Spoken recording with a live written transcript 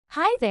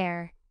Hi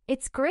there!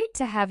 It's great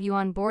to have you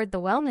on board the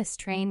wellness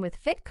train with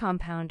Fit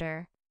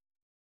Compounder.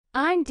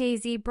 I'm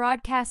Daisy,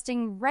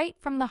 broadcasting right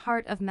from the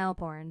heart of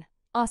Melbourne,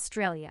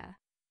 Australia.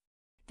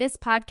 This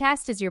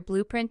podcast is your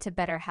blueprint to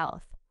better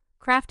health,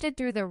 crafted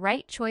through the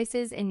right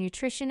choices in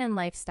nutrition and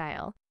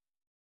lifestyle.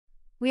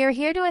 We are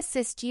here to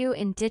assist you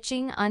in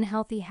ditching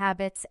unhealthy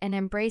habits and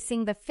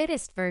embracing the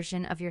fittest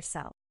version of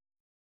yourself.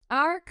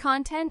 Our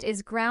content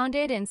is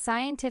grounded in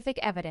scientific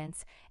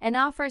evidence and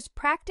offers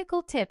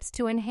practical tips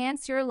to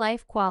enhance your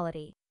life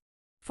quality.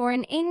 For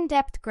an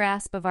in-depth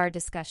grasp of our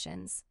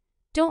discussions,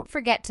 don't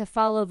forget to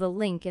follow the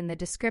link in the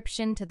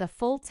description to the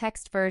full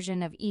text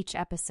version of each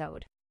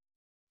episode.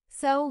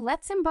 So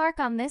let's embark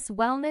on this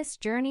wellness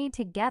journey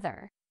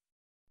together.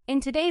 In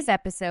today's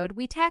episode,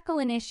 we tackle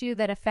an issue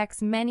that affects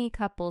many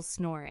couples: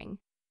 snoring.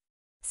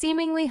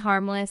 Seemingly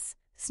harmless,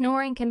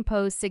 snoring can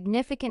pose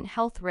significant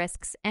health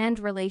risks and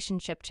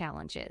relationship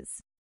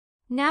challenges.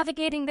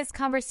 Navigating this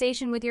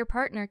conversation with your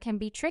partner can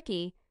be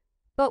tricky,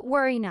 but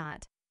worry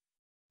not.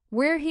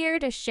 We're here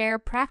to share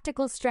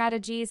practical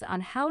strategies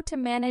on how to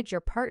manage your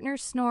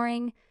partner's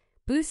snoring,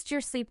 boost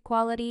your sleep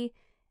quality,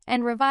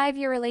 and revive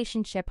your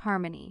relationship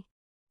harmony.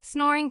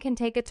 Snoring can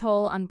take a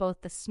toll on both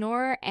the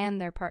snorer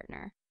and their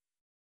partner.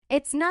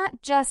 It's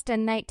not just a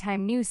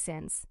nighttime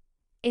nuisance.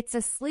 It's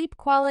a sleep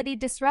quality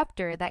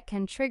disruptor that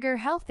can trigger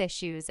health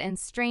issues and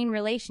strain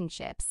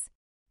relationships.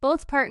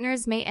 Both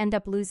partners may end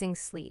up losing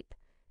sleep,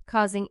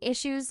 causing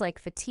issues like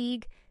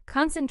fatigue,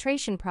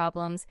 concentration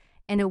problems,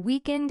 and a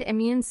weakened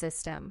immune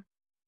system.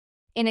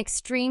 In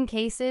extreme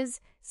cases,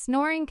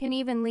 snoring can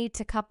even lead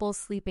to couples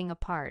sleeping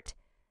apart,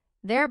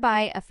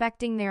 thereby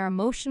affecting their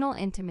emotional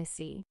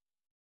intimacy.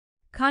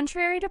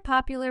 Contrary to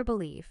popular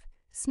belief,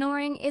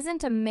 snoring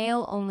isn't a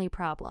male-only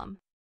problem.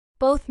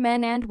 Both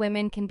men and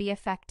women can be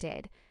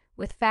affected,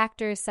 with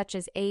factors such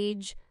as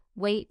age,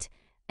 weight,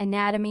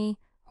 anatomy,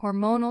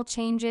 hormonal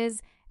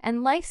changes,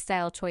 and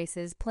lifestyle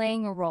choices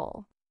playing a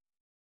role.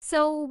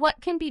 So,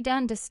 what can be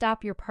done to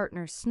stop your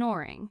partner's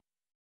snoring?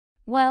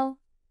 Well,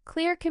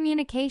 clear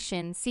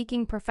communication,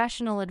 seeking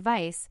professional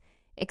advice,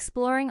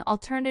 exploring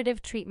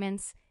alternative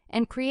treatments,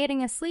 and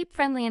creating a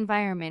sleep-friendly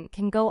environment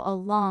can go a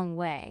long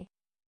way.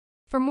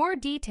 For more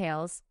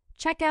details,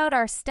 check out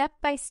our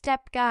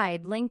step-by-step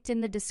guide linked in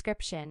the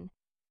description.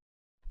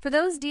 For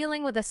those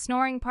dealing with a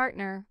snoring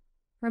partner,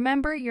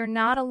 remember you're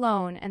not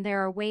alone and there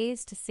are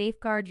ways to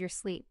safeguard your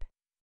sleep.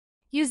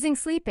 Using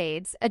sleep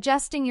aids,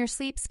 adjusting your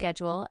sleep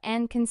schedule,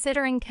 and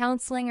considering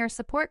counseling or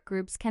support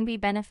groups can be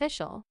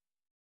beneficial.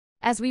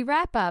 As we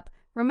wrap up,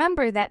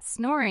 remember that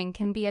snoring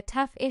can be a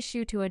tough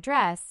issue to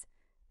address,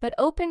 but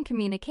open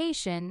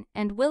communication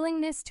and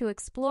willingness to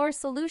explore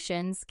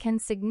solutions can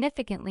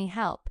significantly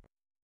help.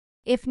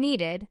 If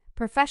needed,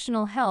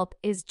 professional help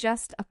is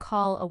just a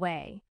call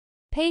away.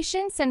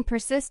 Patience and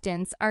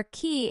persistence are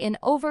key in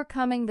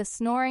overcoming the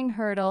snoring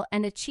hurdle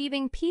and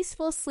achieving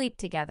peaceful sleep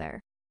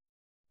together.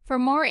 For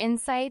more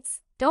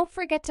insights, don't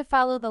forget to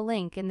follow the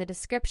link in the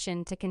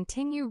description to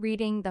continue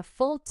reading the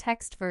full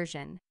text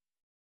version.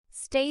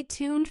 Stay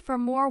tuned for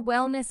more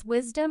wellness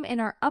wisdom in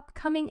our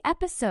upcoming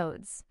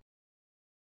episodes.